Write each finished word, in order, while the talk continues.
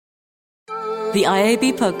The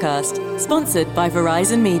IAB podcast, sponsored by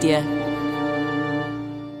Verizon Media.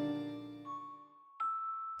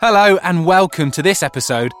 Hello and welcome to this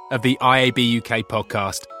episode of the IAB UK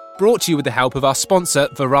podcast, brought to you with the help of our sponsor,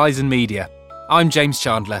 Verizon Media. I'm James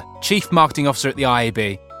Chandler, Chief Marketing Officer at the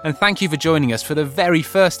IAB, and thank you for joining us for the very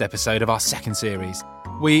first episode of our second series.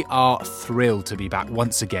 We are thrilled to be back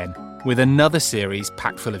once again with another series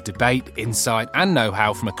packed full of debate, insight and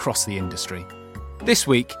know-how from across the industry. This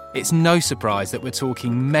week, it's no surprise that we're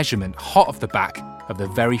talking measurement hot off the back of the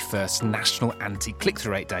very first National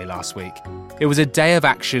Anti-Click-Through Rate Day last week. It was a day of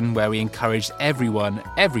action where we encouraged everyone,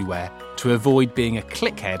 everywhere, to avoid being a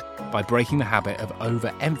clickhead by breaking the habit of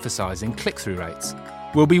overemphasising click-through rates.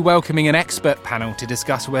 We'll be welcoming an expert panel to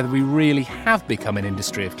discuss whether we really have become an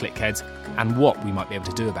industry of clickheads and what we might be able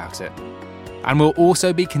to do about it. And we'll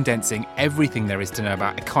also be condensing everything there is to know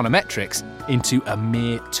about econometrics into a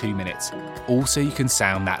mere 2 minutes. Also, you can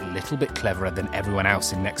sound that little bit cleverer than everyone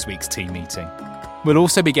else in next week's team meeting. We'll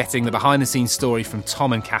also be getting the behind-the-scenes story from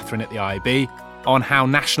Tom and Catherine at the IAB on how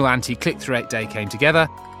National Anti-Click-Through Rate Day came together,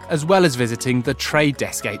 as well as visiting the Trade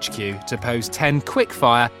Desk HQ to pose 10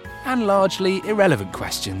 quick-fire and largely irrelevant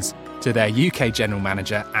questions to their UK General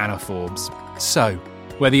Manager, Anna Forbes. So,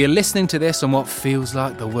 whether you're listening to this on what feels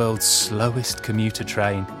like the world's slowest commuter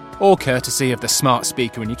train, or courtesy of the smart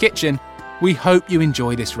speaker in your kitchen, we hope you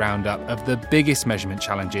enjoy this roundup of the biggest measurement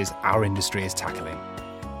challenges our industry is tackling.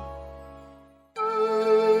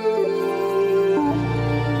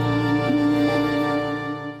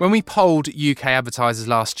 When we polled UK advertisers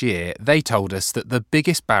last year, they told us that the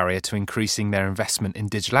biggest barrier to increasing their investment in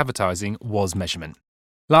digital advertising was measurement.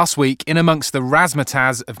 Last week, in amongst the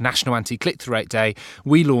razzmatazz of National Anti-Click-Through Rate Day,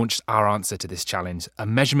 we launched our answer to this challenge, a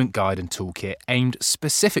measurement guide and toolkit aimed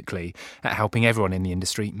specifically at helping everyone in the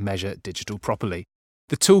industry measure digital properly.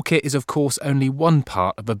 The toolkit is, of course, only one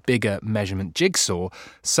part of a bigger measurement jigsaw.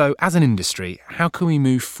 So, as an industry, how can we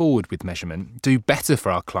move forward with measurement, do better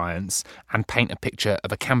for our clients, and paint a picture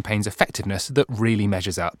of a campaign's effectiveness that really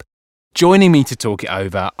measures up? Joining me to talk it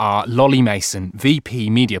over are Lolly Mason, VP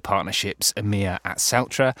Media Partnerships EMEA at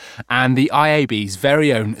Celtra, and the IAB's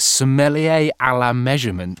very own sommelier à la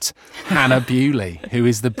measurement, Hannah Bewley, who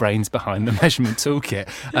is the brains behind the measurement toolkit.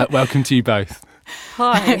 Welcome to you both.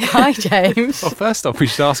 Hi. Hi, James. Well, first off, we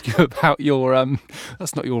should ask you about your,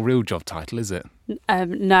 that's not your real job title, is it?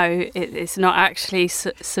 No, it's not actually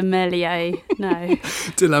sommelier, no.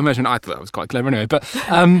 Digital measurement, I thought that was quite clever anyway. But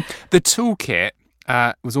the toolkit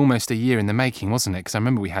was almost a year in the making, wasn't it? Because I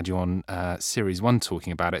remember we had you on Series 1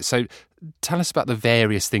 talking about it. So tell us about the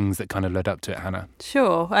various things that kind of led up to it, Hannah.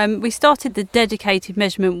 Sure. We started the dedicated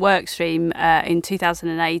measurement workstream in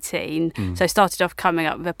 2018. So started off coming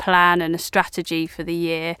up with a plan and a strategy for the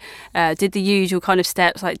year. Did the usual kind of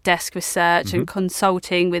steps like desk research and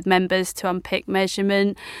consulting with members to unpick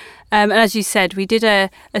measurement. And as you said, we did a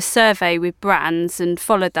survey with brands and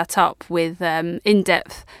followed that up with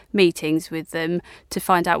in-depth meetings with them to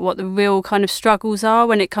find out what the real kind of struggles are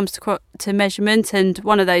when it comes to measurement. And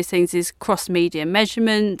one of those things is cross-media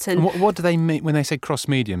measurement. And what do they mean when they say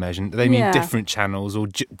cross-media measurement? Do they mean different channels or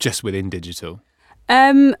just within digital?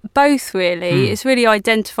 Both really. It's really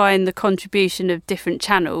identifying the contribution of different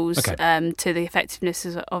channels to the effectiveness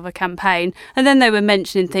of a campaign. And then they were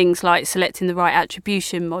mentioning things like selecting the right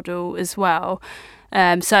attribution model as well.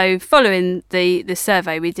 So following the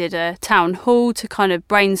survey, we did a town hall to kind of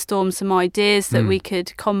brainstorm some ideas that we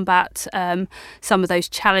could combat some of those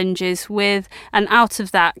challenges with. And out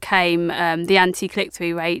of that came the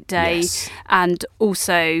Anti-Click-Through Rate Day. Yes. And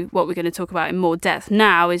also what we're going to talk about in more depth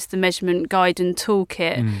now is the measurement guide and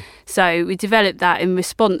toolkit. So we developed that in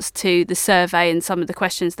response to the survey and some of the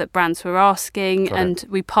questions that brands were asking. And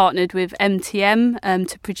we partnered with MTM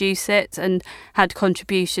to produce it and had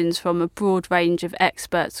contributions from a broad range of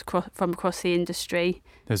experts from across the industry.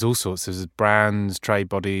 There's all sorts. There's brands, trade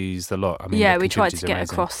bodies, the lot. I mean, we tried to get a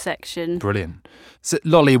cross-section. Brilliant. So,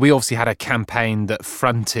 Lolly, we obviously had a campaign that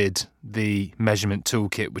fronted the measurement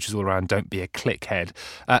toolkit, which is all around don't be a clickhead.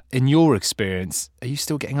 In your experience, are you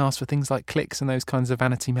still getting asked for things like clicks and those kinds of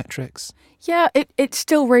vanity metrics? Yeah, it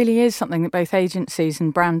still really is something that both agencies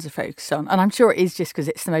and brands are focused on. And I'm sure it is just because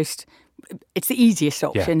it's the easiest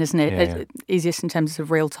option, isn't it? Yeah. Easiest in terms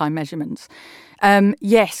of real-time measurements.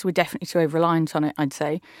 Yes, we're definitely too over-reliant on it, I'd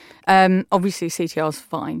say. Obviously, CTR's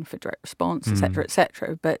fine for direct response, et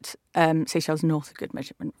cetera, but CTR's not a good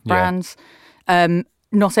measurement. Brands,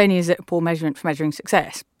 not only is it a poor measurement for measuring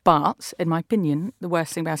success, but, in my opinion, the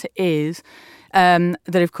worst thing about it is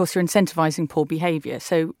that, of course, you're incentivising poor behaviour.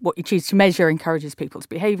 So what you choose to measure encourages people to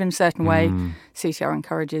behave in a certain way. CTR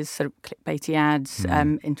encourages sort of clickbaity ads,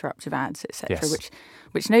 interruptive ads, etc.,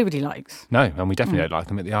 which nobody likes. No, and we definitely don't like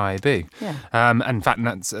them at the IAB. Yeah. And in fact,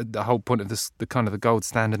 that's the whole point of this, the kind of the gold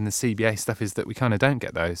standard and the CBA stuff is that we kind of don't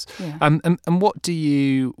get those. Yeah. And what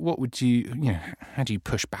would you how do you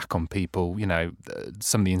push back on people?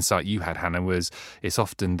 Some of the insight you had, Hannah, was it's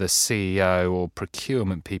often the CEO or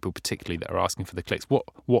procurement people particularly that are asking for the clicks.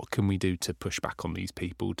 What can we do to push back on these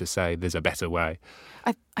people to say there's a better way?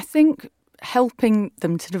 I think helping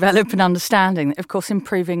them to develop an understanding that, of course,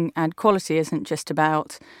 improving ad quality isn't just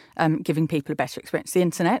about giving people a better experience. The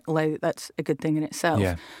internet, although that's a good thing in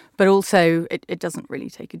itself, but also it doesn't really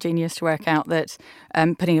take a genius to work out that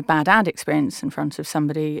putting a bad ad experience in front of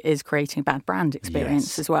somebody is creating a bad brand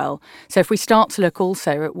experience as well. So if we start to look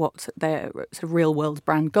also at what their sort of real world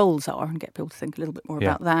brand goals are and get people to think a little bit more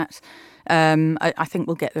about that, I think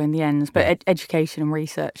we'll get there in the end. But education and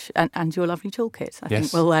research and your lovely toolkit, I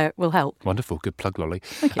think, will help. Wonderful. Good plug, Lolly.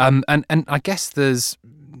 Thank you. And I guess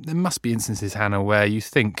there must be instances, Hannah, where you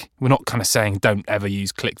think we're not kind of saying don't ever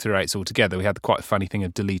use click-through rates altogether. We had quite a funny thing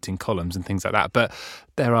of deleting columns and things like that. But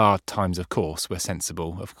there are times, of course, where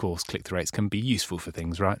sensible, of course, click-through rates can be useful for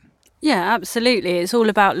things, right? Yeah, absolutely. It's all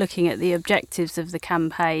about looking at the objectives of the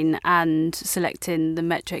campaign and selecting the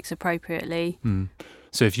metrics appropriately.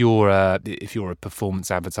 So if you're a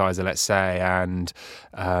performance advertiser, let's say, and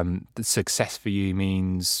the success for you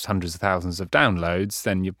means hundreds of thousands of downloads,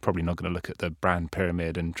 then you're probably not going to look at the brand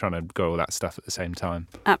pyramid and trying to grow all that stuff at the same time.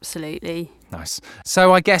 Absolutely. Nice.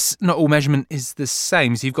 So I guess not all measurement is the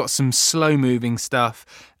same. So you've got some slow-moving stuff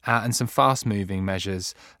and some fast-moving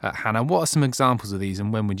measures. Hannah, what are some examples of these,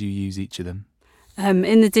 and when would you use each of them?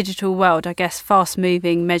 In the digital world, I guess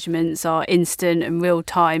fast-moving measurements are instant and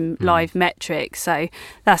real-time live metrics. So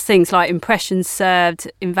that's things like impressions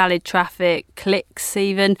served, invalid traffic, clicks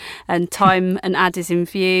even, and time an ad is in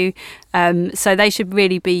view. So they should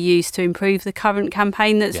really be used to improve the current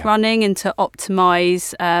campaign that's running and to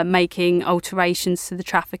optimise making alterations to the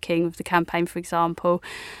trafficking of the campaign, for example.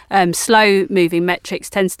 Slow-moving metrics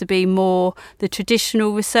tends to be more the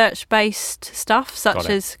traditional research-based stuff, such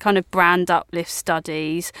as kind of brand uplift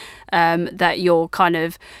studies that you're kind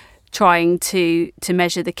of trying to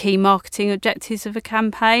measure the key marketing objectives of a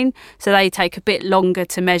campaign. So they take a bit longer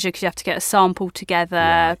to measure because you have to get a sample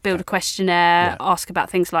together, build a questionnaire, ask about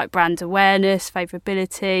things like brand awareness,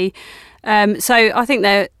 favourability. So I think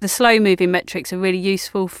the slow-moving metrics are really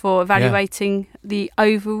useful for evaluating the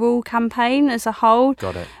overall campaign as a whole.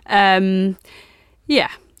 Got it.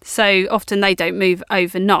 So often they don't move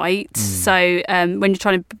overnight. So when you're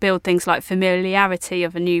trying to build things like familiarity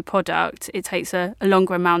of a new product, it takes a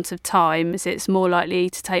longer amount of time, as it's more likely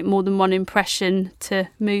to take more than one impression to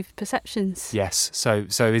move perceptions. Yes. So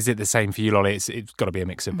is it the same for you, Lolly? It's got to be a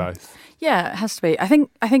mix of both. Yeah, it has to be. I think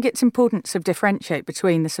it's important to differentiate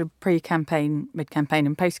between the sort of pre-campaign, mid-campaign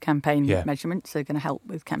and post-campaign measurements that are going to help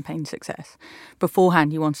with campaign success.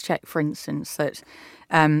 Beforehand, you want to check, for instance, that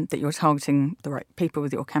you're targeting the right people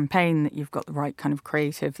with your campaign, that you've got the right kind of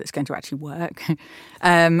creative that's going to actually work.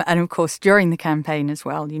 And of course, during the campaign as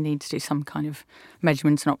well, you need to do some kind of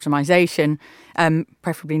measurement and optimization,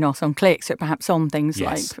 preferably not on clicks, but perhaps on things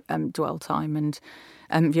like dwell time and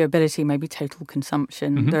viewability, maybe total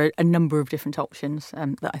consumption. There are a number of different options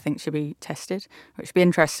that I think should be tested, which would be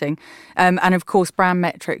interesting. And of course, brand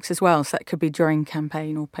metrics as well. So that could be during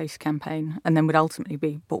campaign or post-campaign, and then would ultimately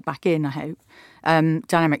be brought back in, I hope.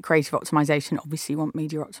 Dynamic creative optimization, obviously you want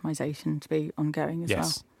media optimization to be ongoing as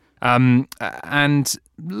well. And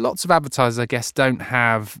lots of advertisers, I guess, don't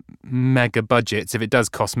have mega budgets. If it does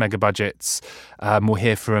cost mega budgets, we'll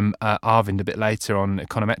hear from Arvind a bit later on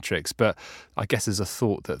econometrics. But I guess there's a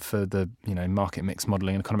thought that for the market mix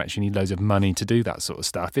modelling and econometrics, you need loads of money to do that sort of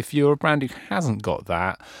stuff. If you're a brand who hasn't got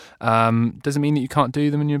that, does it mean that you can't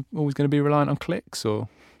do them and you're always going to be reliant on clicks? Or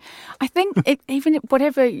I think even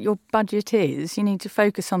whatever your budget is, you need to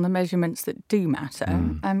focus on the measurements that do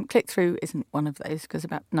matter. Click-through isn't one of those because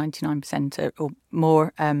about 99% or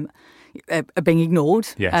more are being ignored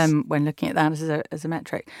when looking at that as a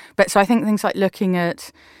metric. But so I think things like looking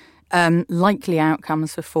at likely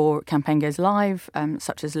outcomes before a campaign goes live,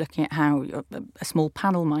 such as looking at how a small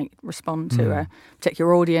panel might respond to a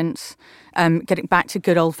particular audience, getting back to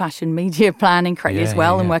good old-fashioned media planning correctly as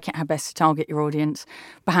well, and working out how best to target your audience,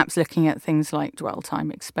 perhaps looking at things like dwell time,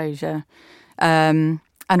 exposure, and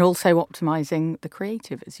also optimising the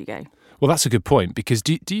creative as you go. Well, that's a good point, because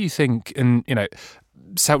do you think, and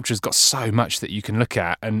Seltra's got so much that you can look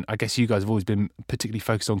at, and I guess you guys have always been particularly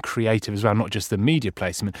focused on creative as well, not just the media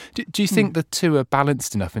placement. Do you think the two are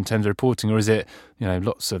balanced enough in terms of reporting, or is it,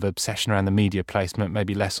 lots of obsession around the media placement,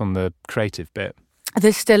 maybe less on the creative bit?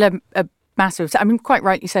 There's still a massive... I mean, quite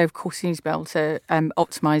rightly so, of course, you need to be able to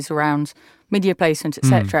optimise around media placement,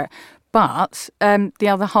 etc. But the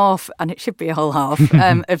other half, and it should be a whole half,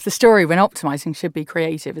 of the story when optimising should be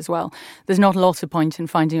creative as well. There's not a lot of point in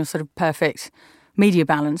finding your sort of perfect media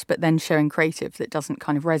balance, but then showing creative that doesn't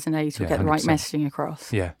kind of resonate or get the right 100%. messaging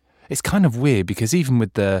across. Yeah. It's kind of weird because even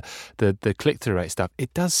with the click-through rate stuff,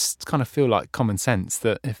 it does kind of feel like common sense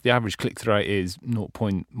that if the average click-through rate is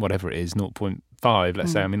 0.5,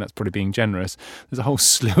 let's say, I mean, that's probably being generous. There's a whole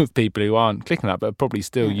slew of people who aren't clicking that, but are probably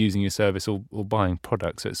still using your service or buying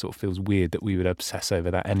products. So it sort of feels weird that we would obsess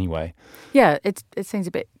over that anyway. Yeah, it seems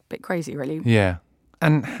a bit crazy, really. Yeah.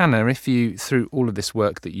 And Hannah, if you, through all of this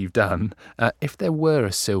work that you've done, if there were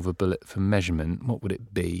a silver bullet for measurement, what would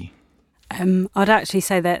it be? I'd actually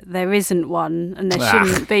say that there isn't one, and there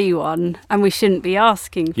shouldn't be one, and we shouldn't be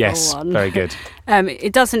asking for one. Yes, very good.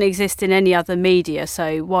 It doesn't exist in any other media,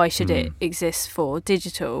 so why should it exist for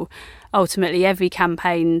digital? Ultimately, every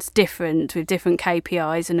campaign's different with different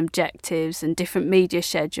KPIs and objectives and different media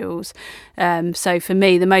schedules. So for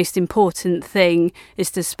me, the most important thing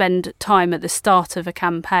is to spend time at the start of a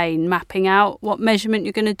campaign mapping out what measurement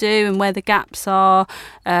you're going to do and where the gaps are,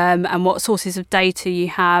 and what sources of data you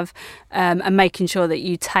have, and making sure that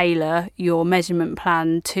you tailor your measurement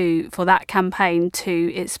plan for that campaign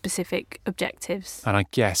to its specific objectives. And I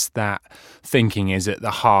guess that thinking is at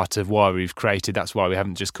the heart of why we've created. That's why we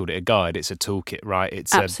haven't just called it a guide. It's a toolkit, right?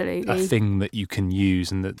 It's a thing that you can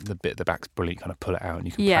use, and the bit at the back's brilliant. Kind of pull it out and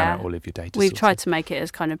you can plan out all of your data. We've tried to make it as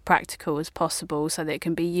kind of practical as possible so that it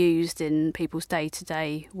can be used in people's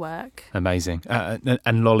day-to-day work. Amazing.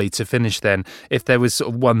 And Lolly, to finish then, if there was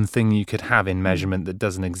sort of one thing you could have in measurement that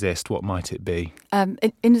doesn't exist, what might it be?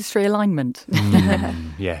 Industry alignment.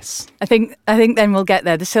 Yes. I think then we'll get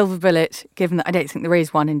there. The silver bullet, given that I don't think there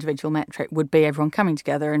is one individual metric, would be everyone coming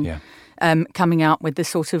together and coming out with the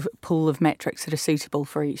sort of pool of metrics that are suitable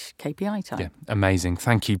for each KPI type. Yeah, amazing.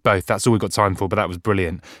 Thank you both. That's all we've got time for, but that was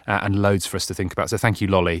brilliant and loads for us to think about. So thank you,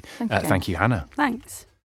 Lolly. Thank you, Hannah. Thanks.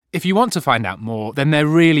 If you want to find out more, then there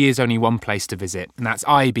really is only one place to visit, and that's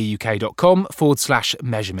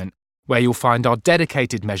iabuk.com/measurement, where you'll find our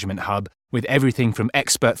dedicated measurement hub with everything from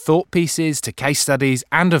expert thought pieces to case studies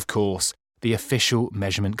and, of course, the official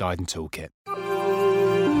measurement guide and toolkit.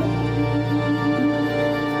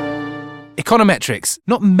 Econometrics.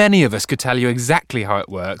 Not many of us could tell you exactly how it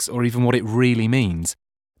works or even what it really means.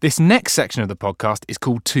 This next section of the podcast is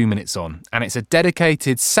called 2 Minutes On, and it's a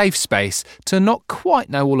dedicated, safe space to not quite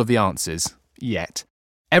know all of the answers, yet.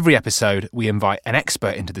 Every episode, we invite an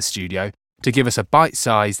expert into the studio to give us a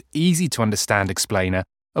bite-sized, easy-to-understand explainer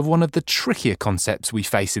of one of the trickier concepts we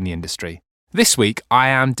face in the industry. This week, I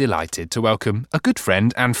am delighted to welcome a good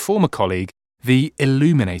friend and former colleague, the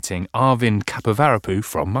illuminating Arvind Kappavarapu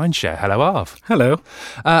from Mindshare. Hello, Arv. Hello.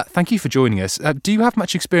 Thank you for joining us. Do you have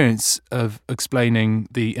much experience of explaining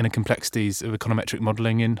the inner complexities of econometric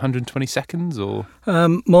modelling in 120 seconds? Or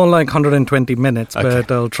more like 120 minutes, Okay.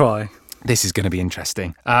 but I'll try. This is going to be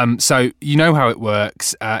interesting. So you know how it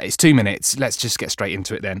works. It's 2 minutes. Let's just get straight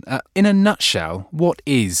into it then. In a nutshell, what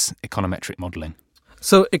is econometric modelling?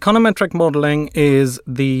 So econometric modelling is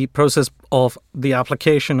the process of the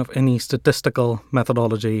application of any statistical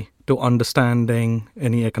methodology to understanding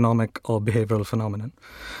any economic or behavioral phenomenon.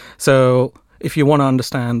 So if you want to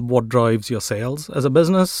understand what drives your sales as a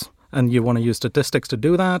business and you want to use statistics to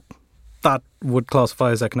do that, that would classify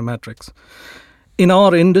as econometrics. In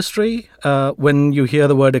our industry, when you hear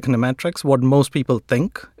the word econometrics, what most people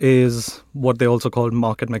think is what they also call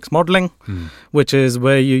market mix modeling, which is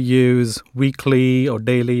where you use weekly or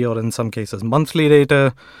daily or in some cases monthly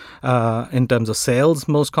data in terms of sales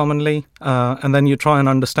most commonly. And then you try and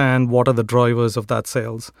understand what are the drivers of that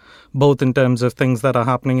sales, both in terms of things that are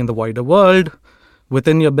happening in the wider world,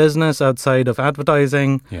 within your business, outside of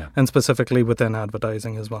advertising, and specifically within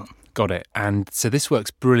advertising as well. Got it. And so this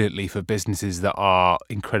works brilliantly for businesses that are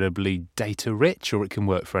incredibly data rich, or it can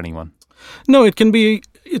work for anyone? No, it can be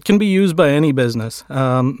used by any business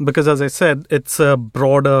because, as I said, it's a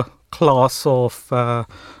broader class of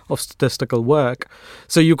statistical work.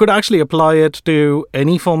 So you could actually apply it to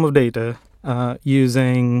any form of data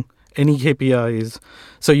using any KPIs.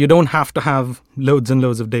 So you don't have to have loads and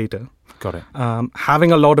loads of data. Got it.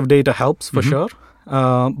 Having a lot of data helps for sure.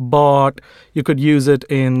 but you could use it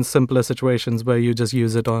in simpler situations where you just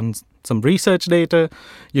use it on some research data.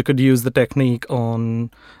 You could use the technique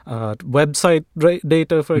on website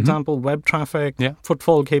data, for example, web traffic,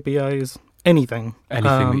 footfall KPIs. Anything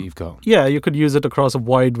that you've got. Yeah, you could use it across a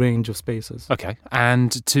wide range of spaces. Okay.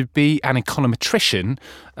 And to be an econometrician,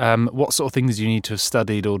 what sort of things do you need to have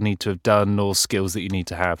studied or need to have done, or skills that you need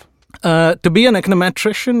to have? To be an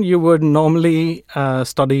econometrician, you would normally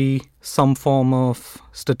study some form of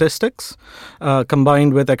statistics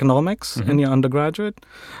combined with economics in your undergraduate.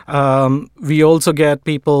 We also get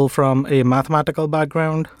people from a mathematical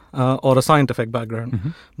background or a scientific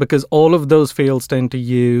background, because all of those fields tend to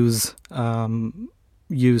use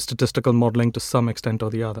statistical modeling to some extent or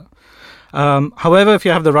the other. However, if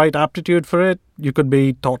you have the right aptitude for it, you could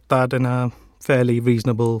be taught that in a fairly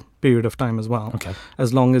reasonable period of time as well,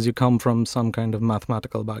 as long as you come from some kind of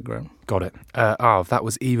mathematical background. Got it. That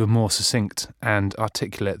was even more succinct and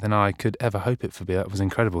articulate than I could ever hope it to be. That was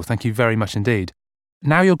incredible. Thank you very much indeed.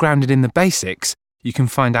 Now you're grounded in the basics, you can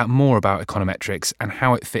find out more about econometrics and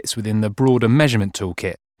how it fits within the broader measurement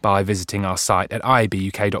toolkit by visiting our site at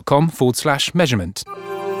iabuk.com/measurement.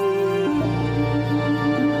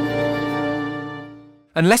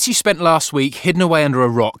 Unless you spent last week hidden away under a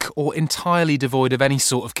rock or entirely devoid of any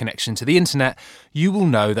sort of connection to the internet, you will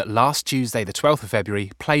know that last Tuesday, the 12th of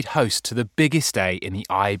February, played host to the biggest day in the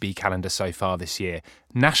IAB calendar so far this year,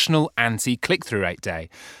 National Anti-Click-Through Rate Day.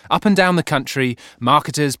 Up and down the country,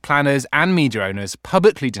 marketers, planners and media owners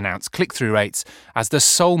publicly denounced click-through rates as the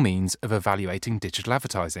sole means of evaluating digital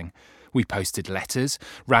advertising. We posted letters,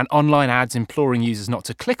 ran online ads imploring users not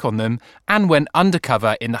to click on them, and went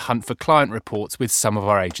undercover in the hunt for client reports with some of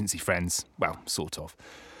our agency friends. Well, sort of.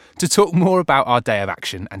 To talk more about our day of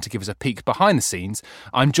action and to give us a peek behind the scenes,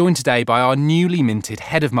 I'm joined today by our newly minted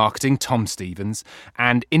Head of Marketing, Tom Stevens,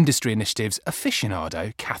 and Industry Initiatives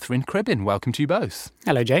aficionado, Catherine Cribbin. Welcome to you both.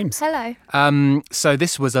 Hello, James. Hello. So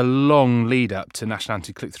this was a long lead up to National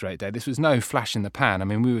Anti-Click-Through Rate Day. This was no flash in the pan. I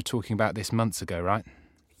mean, we were talking about this months ago, right?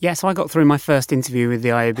 Yeah, so I got through my first interview with the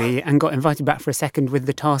IAB and got invited back for a second with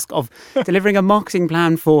the task of delivering a marketing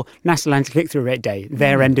plan for National Anti-Click-Through Rate Day.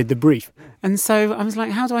 There ended the brief. And so I was like,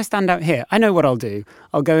 how do I stand out here? I know what I'll do.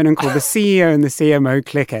 I'll go in and call the CEO and the CMO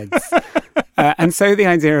clickheads. And so the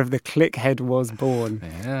idea of the clickhead was born.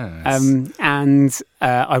 Yes.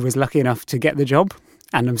 I was lucky enough to get the job.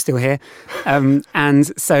 And I'm still here. And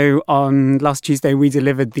so on last Tuesday, we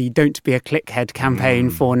delivered the Don't Be a Clickhead campaign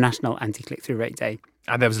for National Anti-Click-Through Rate Day.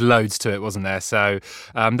 And there was loads to it, wasn't there? So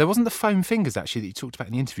there wasn't the foam fingers, actually, that you talked about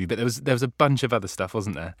in the interview, but there was a bunch of other stuff,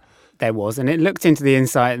 wasn't there? There was. And it looked into the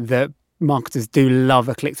insight that marketers do love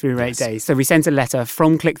a click-through rate day. So we sent a letter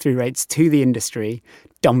from click-through rates to the industry,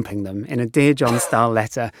 dumping them in a Dear John-style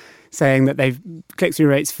letter, saying that click-through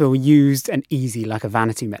rates feel used and easy like a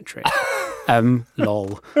vanity metric.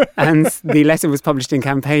 Lol. And the letter was published in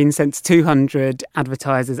Campaign, sent to 200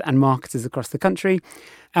 advertisers and marketers across the country.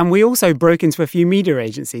 And we also broke into a few media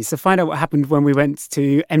agencies to find out what happened when we went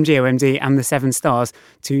to MGOMD and the 7 Stars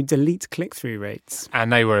to delete click-through rates.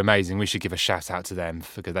 And they were amazing. We should give a shout out to them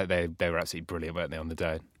because they were absolutely brilliant, weren't they, on the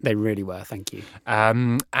day? They really were, thank you.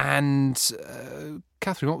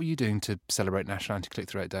 Catherine, what were you doing to celebrate National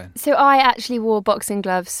Anti-Click-Through Rate Day? So I actually wore boxing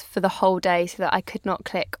gloves for the whole day so that I could not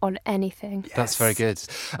click on anything. Yes. That's very good.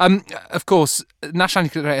 Of course, National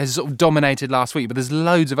Anti-Click-Through Rate has sort of dominated last week, but there's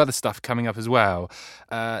loads of other stuff coming up as well.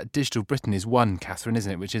 Digital Britain is one, Catherine,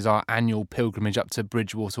 isn't it? Which is our annual pilgrimage up to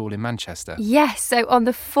Bridgewater Hall in Manchester. Yes, so on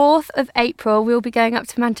the 4th of April, we'll be going up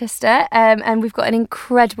to Manchester and we've got an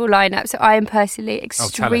incredible lineup. So I am personally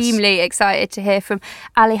extremely excited to hear from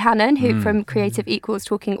Ali Hannon, who from Creative Equals,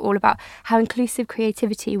 talking all about how inclusive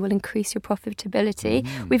creativity will increase your profitability.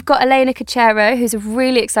 We've got Elena Cachero, who's a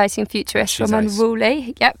really exciting futurist from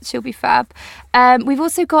Unruly. Yep, she'll be fab. We've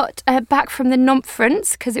also got back from the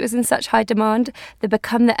Nomfrance, because it was in such high demand, the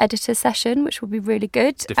Become the Editor session, which will be really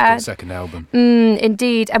good. Difficult second album.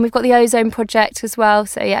 Indeed. And we've got the Ozone Project as well.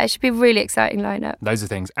 So yeah, it should be a really exciting lineup. Those are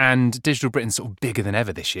things. And Digital Britain's sort of bigger than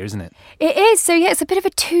ever this year, isn't it? It is. So yeah, it's a bit of a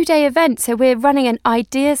 2-day event. So we're running an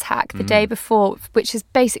ideas hack the day before, which is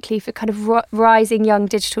basically for kind of rising young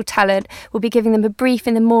digital talent. We'll be giving them a brief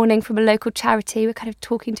in the morning from a local charity. We're kind of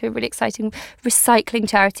talking to a really exciting recycling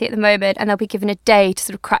charity at the moment, and they'll be given a day to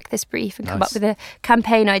sort of crack this brief and come up with a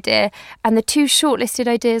campaign idea. And the 2 shortlisted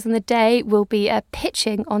ideas on the day will be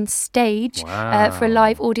pitching on stage for a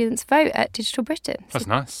live audience vote at Digital Britain. That's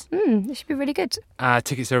nice. It should be really good.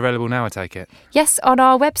 Tickets are available now, I take it? Yes, on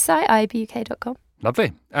our website, iabuk.com.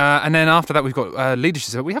 Lovely. And then after that, we've got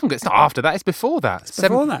leadership. We haven't got... It's not after that, it's before that. It's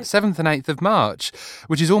before that. 7th and 8th of March,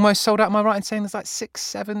 which is almost sold out. Am I right in saying there's like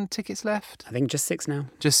 6-7 tickets left? I think just 6 now.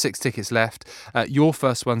 Just 6 tickets left. Your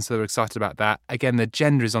first one, so we're excited about that. Again, the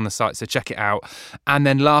agenda is on the site, so check it out. And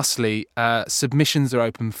then lastly, submissions are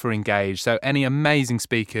open for Engage. So any amazing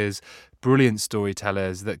speakers, brilliant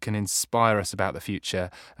storytellers that can inspire us about the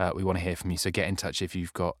future, we want to hear from you. So get in touch if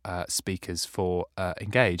you've got speakers for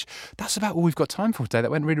Engage. That's about all we've got time for today.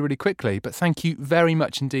 That went really, really quickly. But thank you very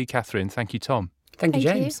much indeed, Catherine. Thank you, Tom. Thank you,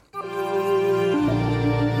 James.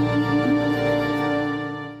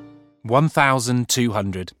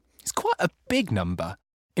 1,200. It's quite a big number.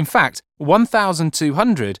 In fact,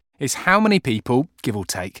 1,200 is how many people, give or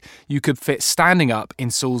take, you could fit standing up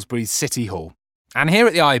in Salisbury's City Hall. And here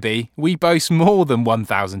at the IAB, we boast more than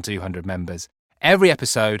 1,200 members. Every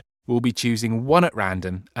episode, we'll be choosing one at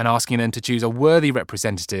random and asking them to choose a worthy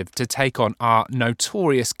representative to take on our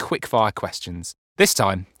notorious quickfire questions. This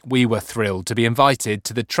time, we were thrilled to be invited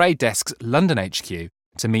to the Trade Desk's London HQ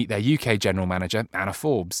to meet their UK General Manager, Anna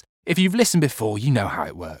Forbes. If you've listened before, you know how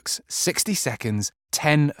it works. 60 seconds,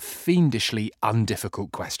 10 fiendishly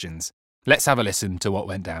undifficult questions. Let's have a listen to what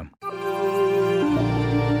went down.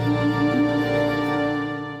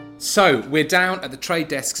 So, we're down at the Trade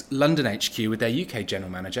Desk's London HQ with their UK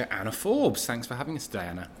General Manager, Anna Forbes. Thanks for having us today,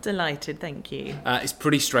 Anna. Delighted, thank you. It's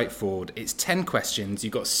pretty straightforward. It's 10 questions.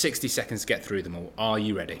 You've got 60 seconds to get through them all. Are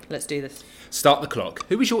you ready? Let's do this. Start the clock.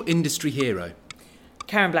 Who is your industry hero?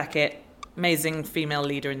 Karen Blackett, amazing female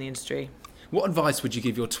leader in the industry. What advice would you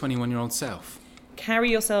give your 21-year-old self?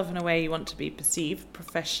 Carry yourself in a way you want to be perceived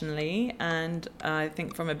professionally, and I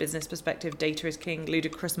think from a business perspective, data is king.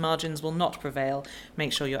 Ludicrous margins will not prevail.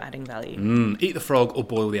 Make sure you're adding value. Eat the frog or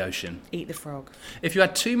boil the ocean? Eat the frog. If you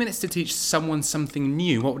had 2 minutes to teach someone something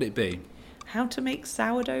new, what would it be? How to make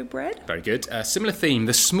sourdough bread? Very good. Similar theme,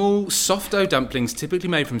 the small, soft dough dumplings typically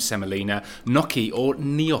made from semolina, gnocchi or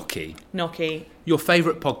gnocchi. Gnocchi. Your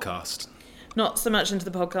favourite podcast? Not so much into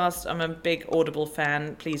the podcast. I'm a big Audible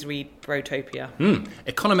fan. Please read Brotopia.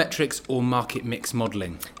 Econometrics or market mix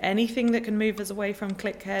modelling? Anything that can move us away from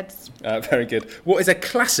clickheads. Very good. What is a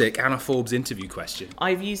classic Anna Forbes interview question?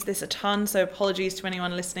 I've used this a ton, so apologies to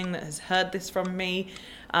anyone listening that has heard this from me.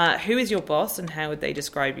 Who is your boss and how would they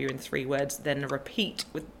describe you in 3 words? Then repeat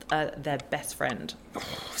with their best friend.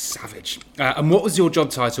 Oh, savage. And what was your job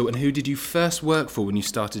title and who did you first work for when you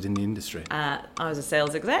started in the industry? I was a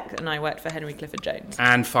sales exec and I worked for Henry Clifford Jones.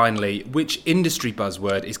 And finally, which industry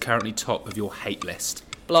buzzword is currently top of your hate list?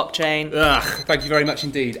 Blockchain. Thank you very much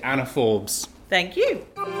indeed, Anna Forbes. Thank you.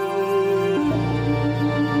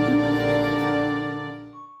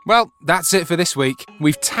 Well, that's it for this week.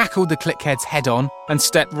 We've tackled the clickheads head on and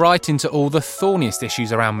stepped right into all the thorniest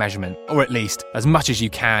issues around measurement, or at least as much as you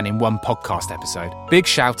can in one podcast episode. Big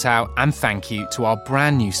shout out and thank you to our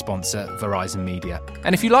brand new sponsor, Verizon Media.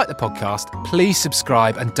 And if you like the podcast, please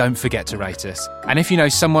subscribe and don't forget to rate us. And if you know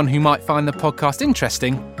someone who might find the podcast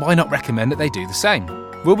interesting, why not recommend that they do the same?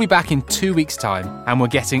 We'll be back in 2 weeks' time and we're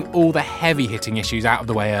getting all the heavy-hitting issues out of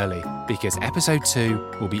the way early because episode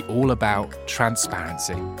 2 will be all about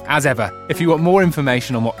transparency. As ever, if you want more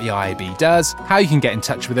information on what the IAB does, how you can get in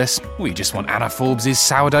touch with us, or you just want Anna Forbes'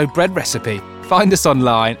 sourdough bread recipe, find us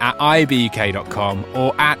online at iabuk.com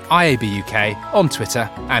or at iabuk on Twitter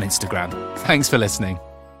and Instagram. Thanks for listening.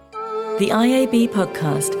 The IAB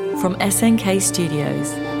podcast from SNK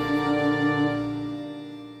Studios.